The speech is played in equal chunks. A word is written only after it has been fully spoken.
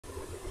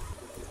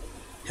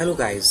Hello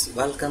guys,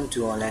 welcome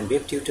to Online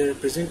Web Tutor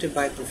presented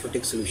by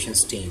Prophetic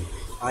Solutions team.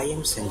 I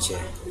am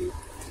Sanjay.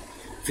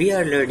 We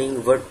are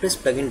learning WordPress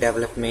plugin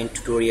development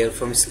tutorial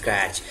from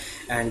scratch,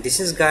 and this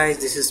is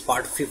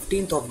part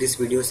 15th of this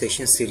video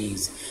session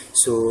series.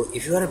 So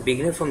if you are a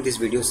beginner from this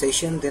video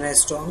session, then I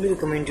strongly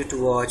recommend you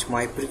to watch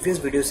my previous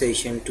video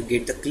session to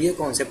get the clear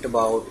concept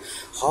about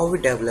how we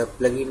develop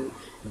plugin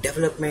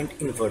development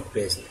in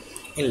WordPress.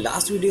 In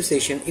last video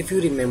session, if you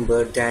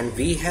remember, then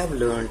we have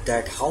learned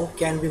that how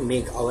can we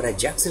make our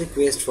Ajax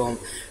request from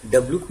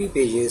WP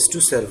pages to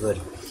server.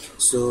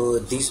 So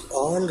these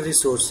all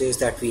resources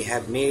that we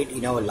have made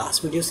in our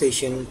last video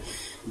session,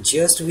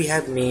 just we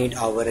have made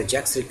our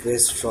Ajax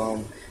request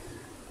from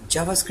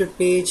JavaScript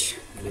page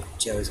with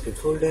JavaScript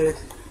folder,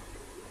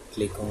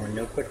 click on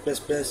Notepad++.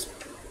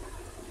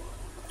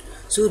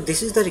 So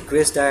this is the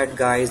request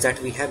that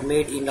we have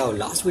made in our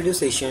last video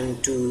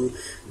session to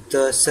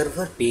the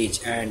server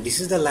page, and this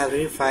is the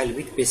library file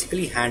which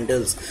basically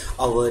handles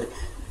our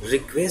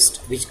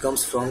request which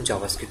comes from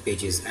JavaScript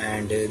pages.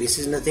 And this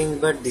is nothing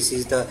but this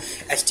is the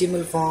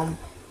HTML form,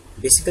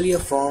 basically a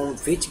form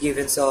which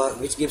gives an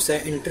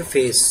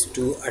interface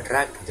to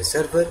attract the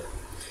server.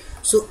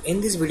 So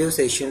in this video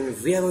session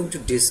we are going to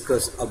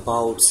discuss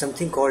about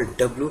something called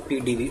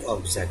wp-db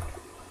object.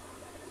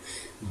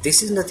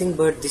 This is nothing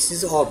but this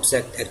is an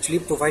object actually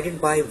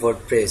provided by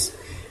WordPress.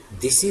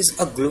 This is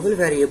a global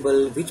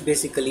variable which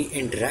basically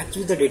interacts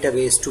with the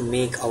database to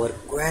make our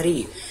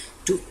query.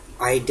 To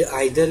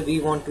either we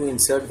want to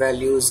insert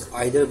values,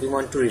 either we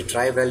want to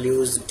retrieve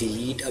values,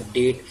 delete,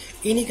 update,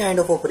 any kind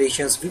of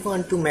operations we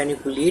want to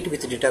manipulate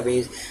with the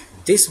database.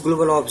 This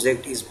global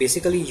object is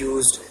basically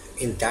used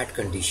in that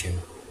condition.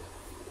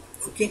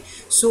 Okay,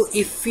 so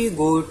if you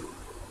go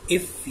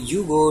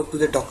to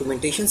the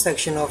documentation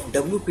section of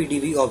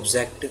wp-db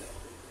object,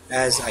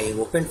 as I have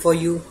opened for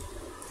you,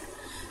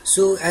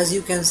 so as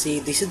you can see,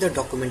 this is the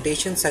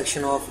documentation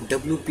section of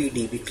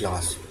wp-db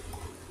class,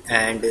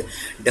 and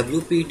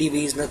wp-db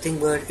is nothing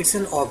but it's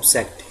an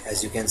object.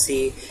 As you can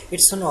see,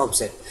 it's an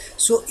object.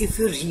 So if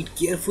you read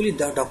carefully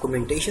the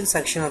documentation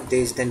section of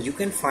this, then you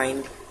can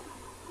find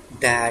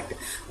that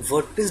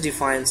WordPress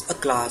defines a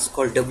class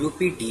called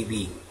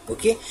wp-db.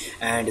 Okay,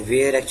 and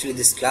where actually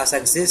this class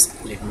exists,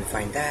 let me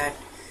find that.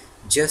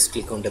 Just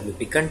click on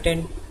wp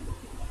content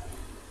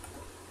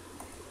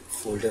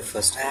folder,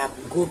 first app,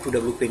 go to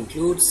wp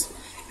includes,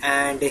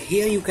 and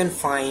here you can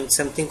find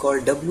something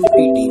called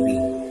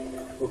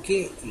wp-db.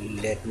 Okay,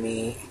 let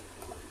me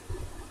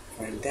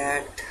find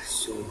that.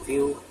 So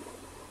view,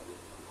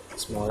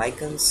 small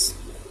icons,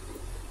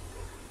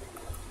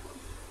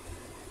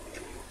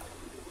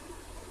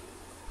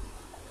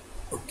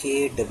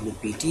 okay,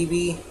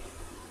 wp-db.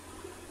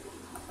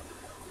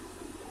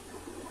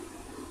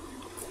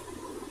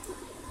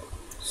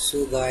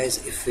 So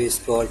guys, if we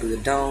scroll to the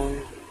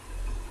down,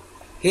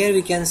 here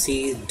we can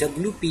see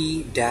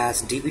wp-db.php.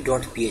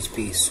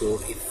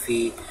 so if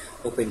we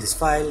open this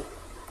file,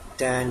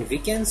 then we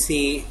can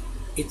see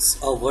it's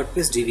a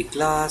WordPress DB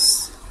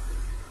class,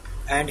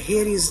 and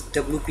here is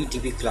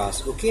wp-db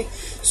class. Okay,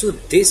 so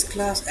this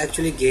class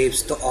actually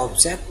gives the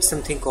object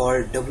something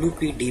called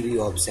wp-db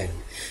object.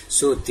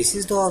 So this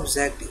is the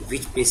object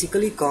which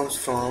basically comes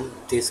from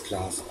this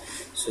class.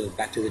 So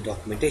back to the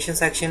documentation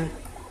section,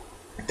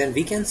 then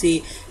we can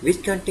see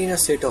which contain a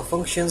set of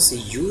functions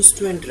used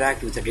to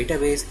interact with the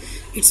database.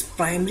 Its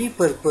primary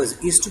purpose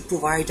is to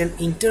provide an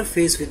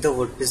interface with the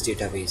WordPress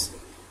database.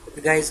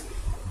 Okay guys,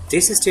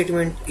 this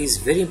statement is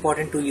very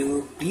important to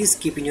you. Please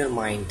keep in your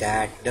mind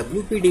that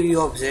wp-db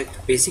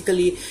object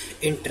basically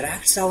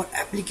interacts our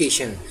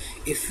application.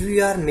 If we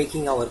are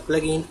making our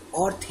plugin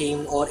or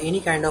theme or any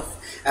kind of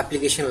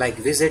application like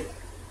widget,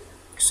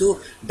 so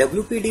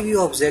wp-db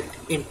object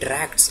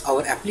interacts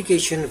our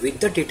application with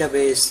the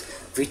database,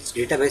 which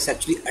database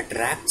actually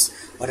attracts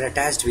or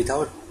attached with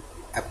our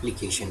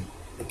application.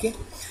 Okay,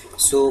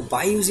 so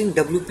by using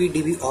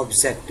wp-db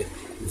object,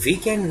 we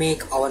can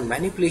make our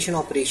manipulation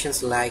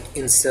operations like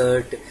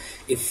insert.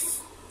 If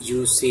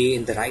you see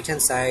in the right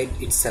hand side,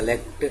 it's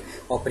select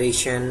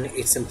operation,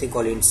 it's something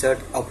called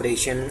insert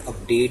operation,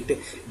 update,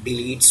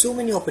 delete, so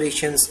many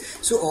operations.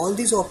 So all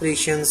these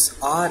operations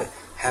are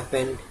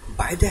happen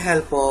by the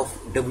help of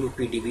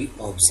wp-db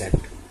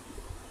object.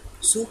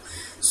 So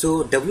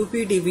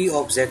wp-db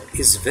object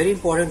is very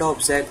important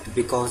object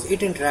because it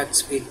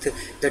interacts with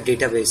the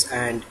database,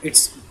 and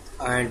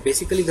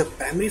basically the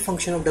primary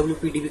function of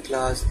wp-db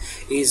class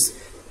is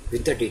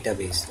with the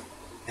database.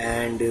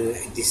 And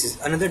this is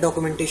another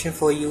documentation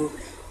for you.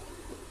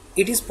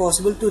 It is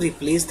possible to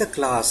replace the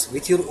class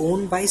with your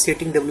own by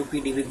setting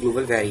wp-db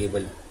global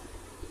variable.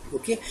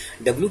 Okay,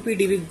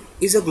 wp-db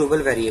is a global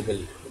variable.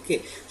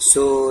 Okay,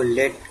 so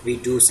let me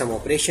do some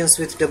operations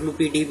with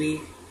wp-db.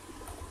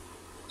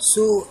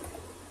 So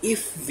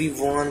if we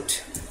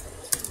want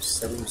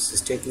some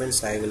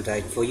statements, I will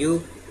write for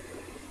you.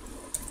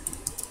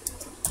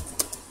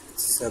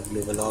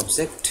 Subglobal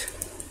object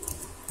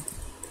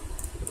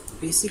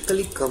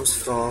basically comes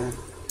from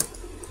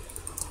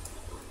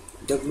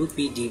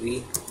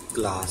wp-db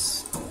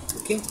class.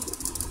 Okay,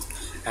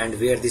 and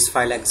where this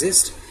file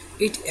exists,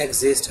 it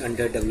exists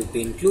under wp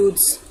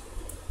includes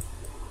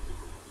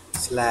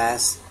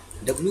slash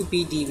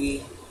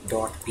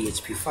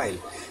wp-db.php file.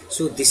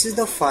 So this is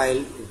the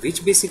file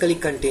which basically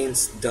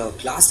contains the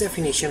class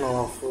definition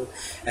of,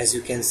 as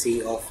you can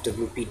see, of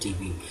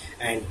wp-db,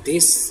 and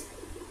this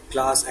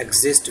class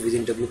exists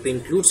within wp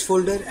includes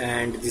folder,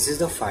 and this is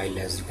the file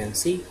as you can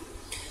see.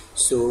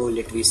 So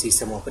let me see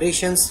some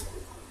operations.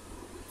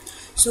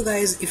 So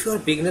guys, if you are a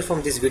beginner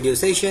from this video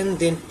session,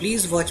 then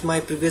please watch my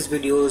previous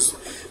videos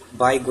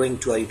by going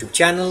to our YouTube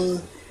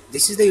channel.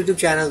 This is the YouTube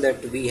channel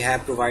that we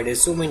have provided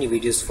so many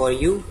videos for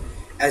you.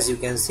 As you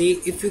can see,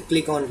 if you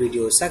click on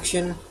video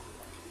section,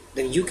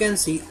 then you can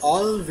see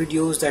all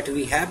videos that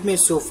we have made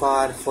so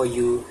far for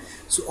you.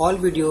 So all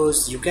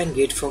videos you can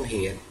get from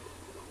here.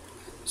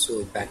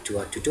 So back to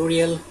our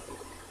tutorial.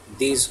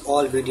 These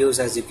all videos,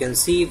 as you can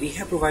see, we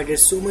have provided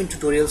so many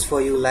tutorials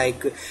for you,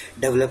 like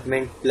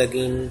development,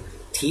 plugin,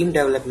 theme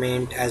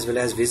development, as well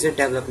as widget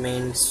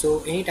development.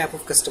 So any type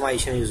of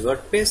customization use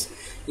WordPress,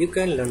 you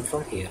can learn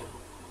from here.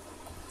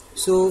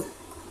 So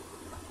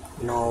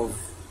now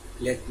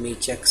let me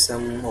check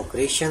some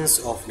operations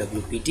of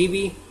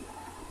wp-db.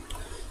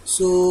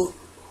 So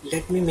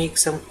let me make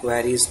some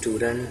queries to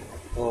run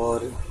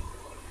or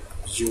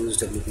use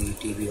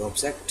wp-db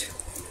object.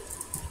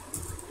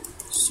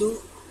 So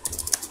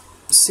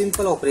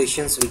simple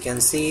operations we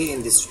can see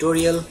in this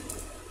tutorial.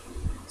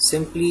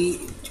 Simply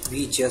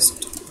we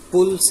just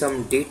pull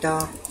some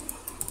data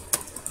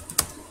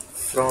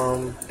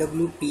from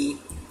wp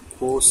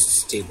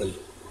posts table.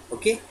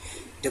 Okay,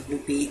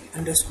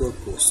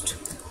 wp_post.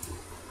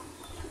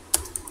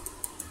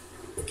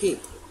 Okay,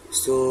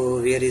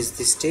 so where is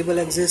this table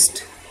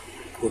exist?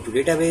 Go to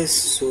database.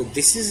 So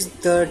this is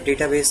the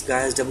database,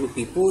 guys,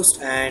 wp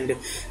post, and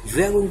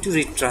we are going to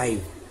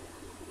retrieve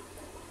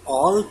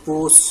all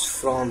posts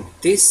from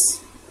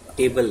this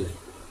table,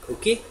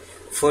 okay,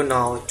 for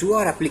now to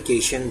our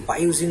application by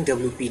using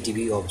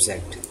wp-db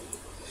object.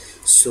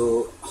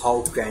 So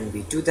how can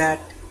we do that?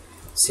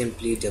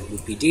 Simply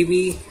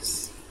wp-db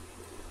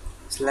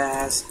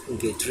slash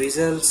get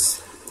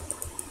results,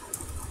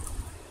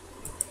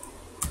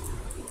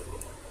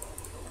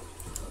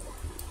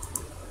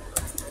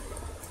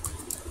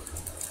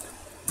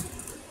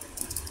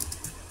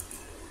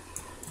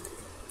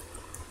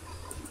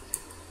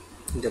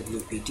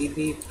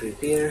 wp-db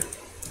prepare,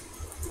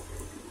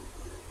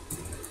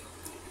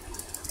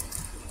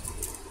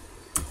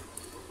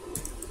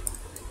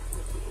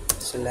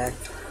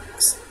 select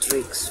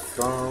streaks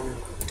from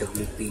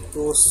wp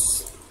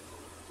posts.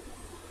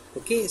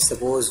 Okay,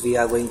 suppose we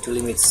are going to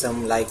limit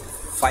some like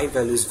 5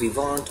 values we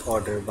want.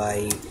 Order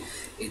by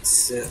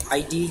its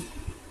id,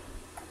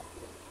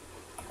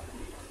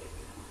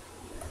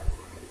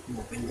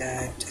 open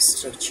that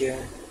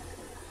structure,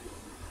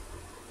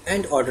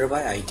 and order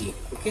by id.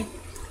 Okay,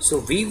 so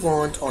we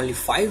want only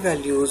 5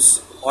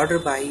 values, order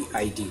by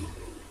id.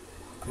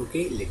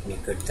 Okay, let me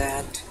cut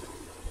that,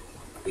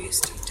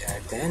 paste it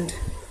at the end,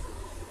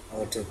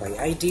 order by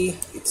id,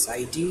 its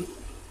id.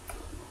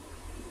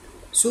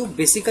 So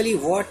basically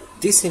what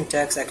this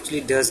syntax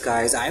actually does,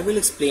 guys, I will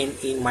explain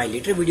in my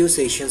later video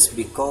sessions,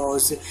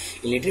 because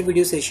in later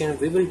video session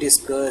we will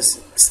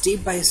discuss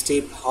step by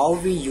step how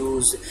we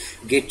use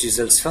get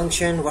results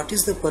function, what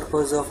is the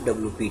purpose of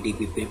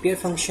wp-db prepare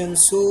function.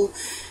 So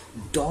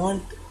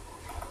don't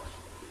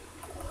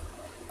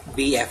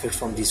be afraid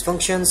from these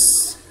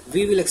functions,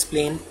 we will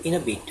explain in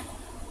a bit.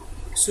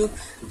 So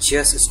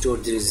just store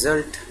the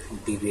result,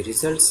 db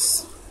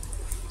results,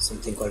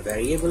 something called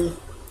variable,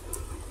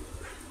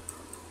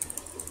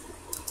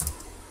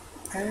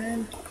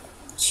 and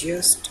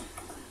just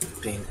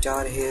print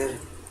r here,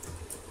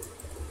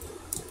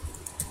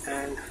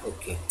 and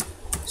okay.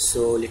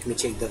 So let me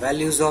check the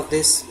values of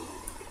this.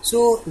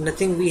 So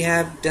nothing we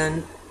have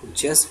done,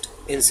 just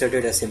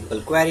inserted a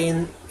simple query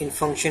in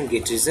function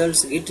get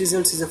results. Get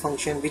results is a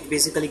function which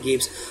basically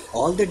gives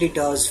all the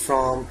data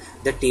from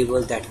the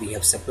table that we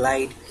have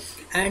supplied,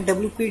 and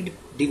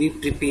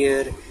wp-db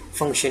prepare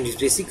function is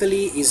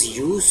basically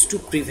used to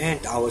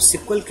prevent our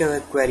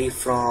SQL query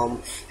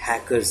from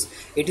hackers.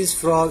 It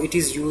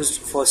is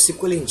used for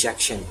SQL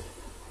injection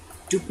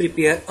to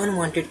prepare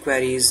unwanted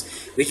queries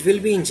which will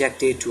be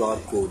injected to our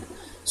code.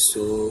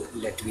 So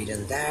let me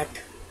run that.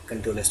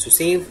 Control S to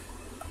save,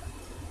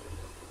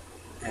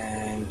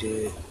 and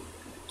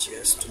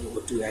just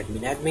go to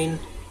admin,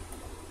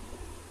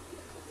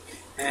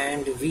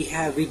 and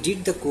we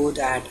did the code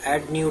at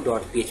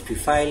add_new.php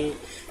file.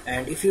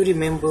 And if you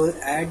remember,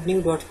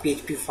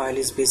 add_new.php file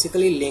is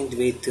basically linked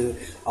with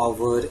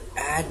our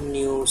add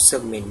new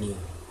submenu.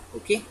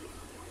 Okay,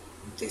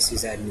 this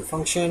is add new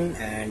function,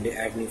 and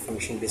add new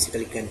function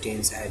basically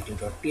contains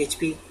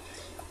add_new.php.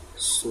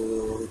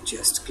 So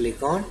just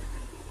click on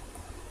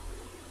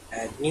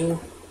add new,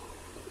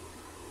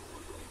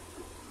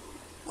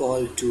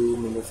 call to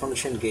member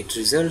function get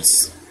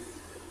results.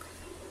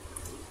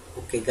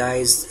 Okay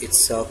guys,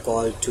 it's a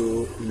call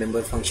to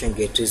member function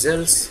get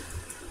results,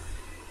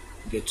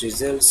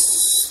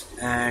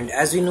 and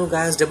as we know,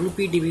 guys,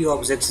 wp-db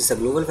objects is a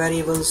global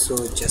variable,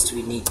 so just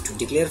we need to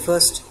declare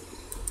first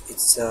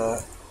it's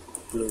a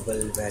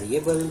global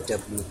variable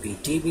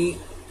wp-db,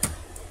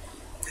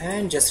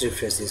 and just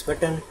refresh this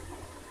button.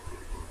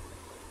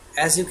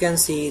 As you can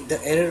see,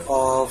 the error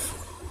of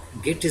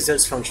get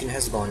results function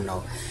has gone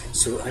now.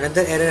 So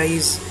another error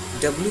is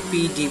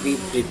wp-db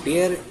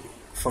prepare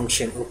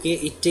function. Okay,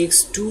 it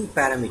takes two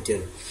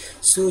parameters,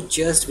 so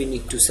just we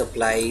need to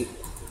supply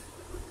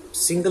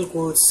single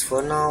quotes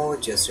for now.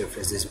 Just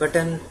refresh this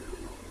button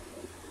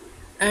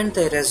and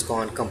the error has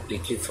gone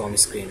completely from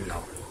screen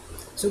now.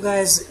 So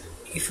guys,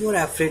 if you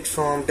are afraid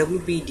from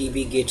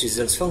wp-db get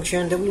results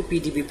function,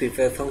 wp-db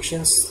prepare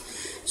functions,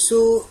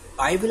 so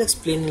I will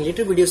explain in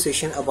later video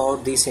session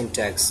about the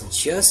syntax.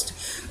 Just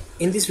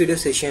in this video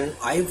session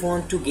I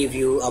want to give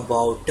you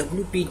about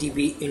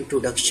wp-db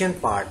introduction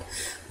part,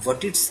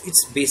 what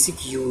its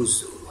basic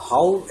use,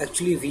 how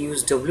actually we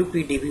use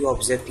wp-db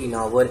object in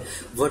our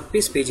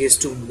WordPress pages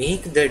to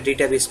make the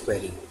database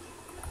query.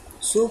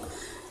 So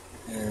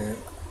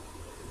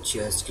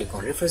just click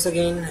on refresh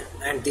again,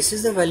 and this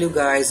is the value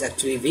guys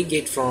actually we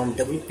get from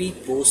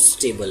wp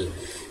post table.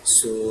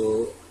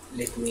 So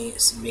let me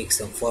make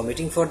some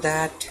formatting for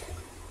that,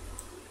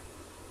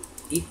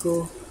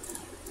 echo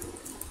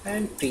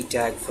and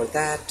pre-tag for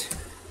that,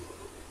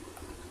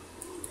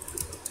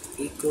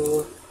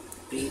 echo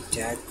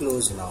pre-tag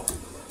close now.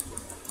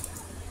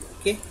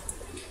 Okay,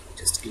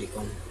 just click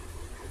on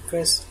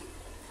press.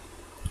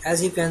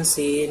 As you can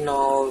see,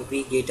 now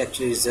we get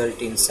actually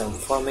result in some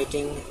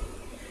formatting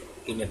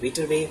in a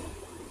better way.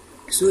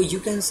 So you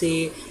can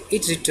say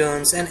it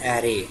returns an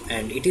array,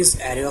 and it is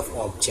array of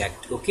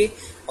object. Okay,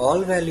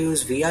 all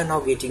values we are now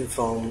getting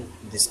from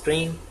the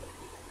string,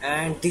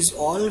 and these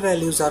all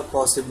values are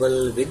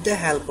possible with the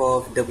help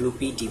of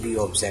wp-db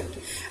object.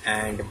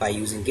 And by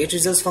using get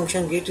results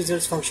function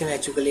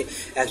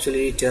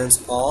actually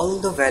returns all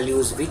the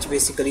values which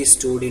basically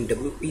stored in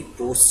wp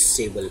post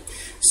table.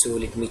 So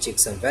let me check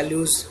some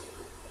values.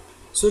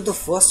 So the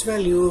first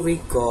value we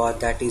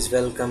got, that is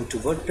welcome to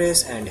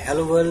WordPress and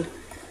hello world.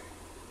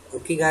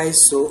 Okay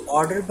guys, so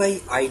order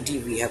by id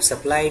we have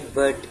supplied,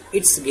 but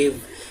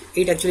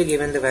it actually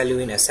given the value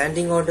in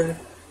ascending order.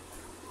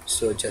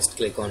 So just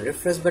click on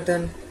refresh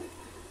button,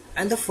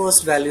 and the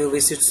first value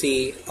we should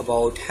see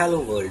about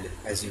hello world.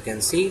 As you can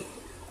see,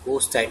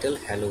 post title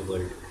hello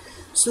world.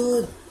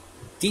 So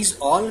these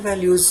all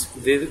values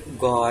we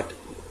got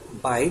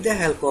by the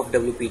help of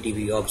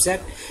wp-db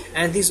object,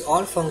 and these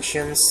all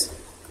functions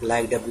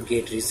like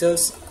wget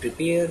results,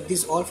 prepare,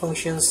 these all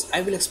functions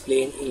I will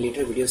explain in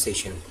later video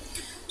session.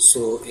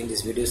 So in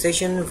this video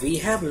session we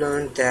have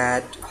learned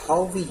that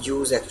how we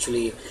use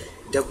actually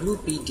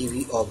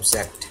wp-db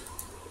object.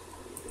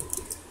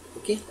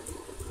 Okay,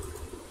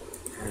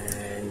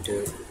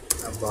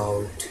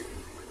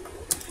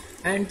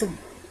 and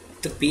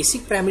the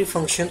basic primary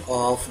function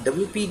of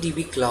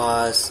wp-db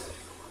class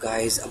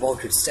guys,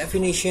 about its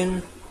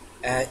definition.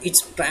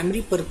 Its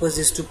primary purpose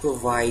is to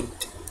provide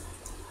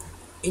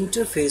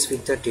interface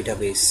with the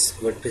database,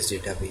 WordPress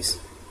database.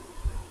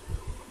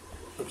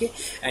 Okay,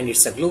 and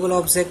it's a global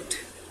object.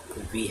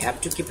 We have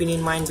to keep it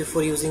in mind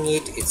before using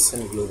it. It's a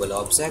global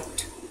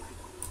object,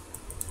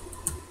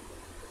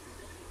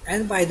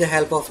 and by the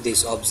help of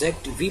this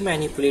object we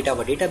manipulate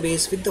our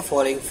database with the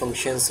following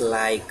functions,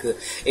 like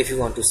if you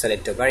want to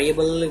select a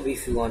variable,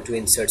 if you want to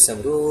insert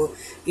some row,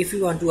 if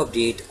you want to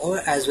update or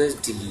as well as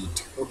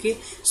delete. Okay,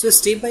 so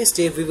step by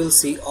step we will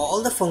see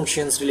all the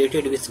functions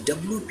related with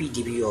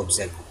wp-db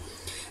object.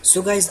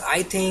 So guys,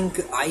 I think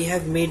I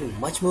have made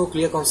much more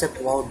clear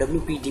concept about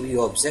wp-db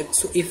object.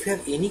 So if you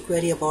have any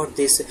query about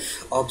this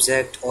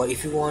object, or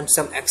if you want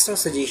some extra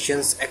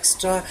suggestions,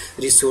 extra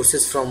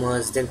resources from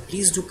us, then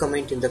please do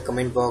comment in the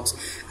comment box.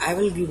 I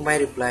will give my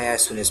reply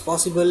as soon as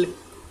possible.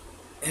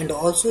 And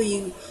also,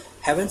 you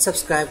haven't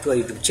subscribed to our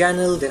YouTube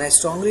channel, then I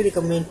strongly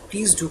recommend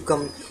please do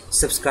come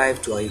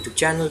subscribe to our YouTube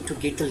channel to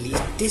get the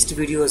latest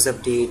videos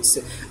updates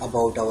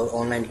about our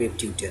online web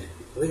tutor.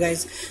 Okay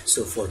guys,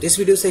 so for this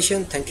video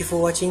session, thank you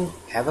for watching.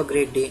 Have a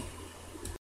great day.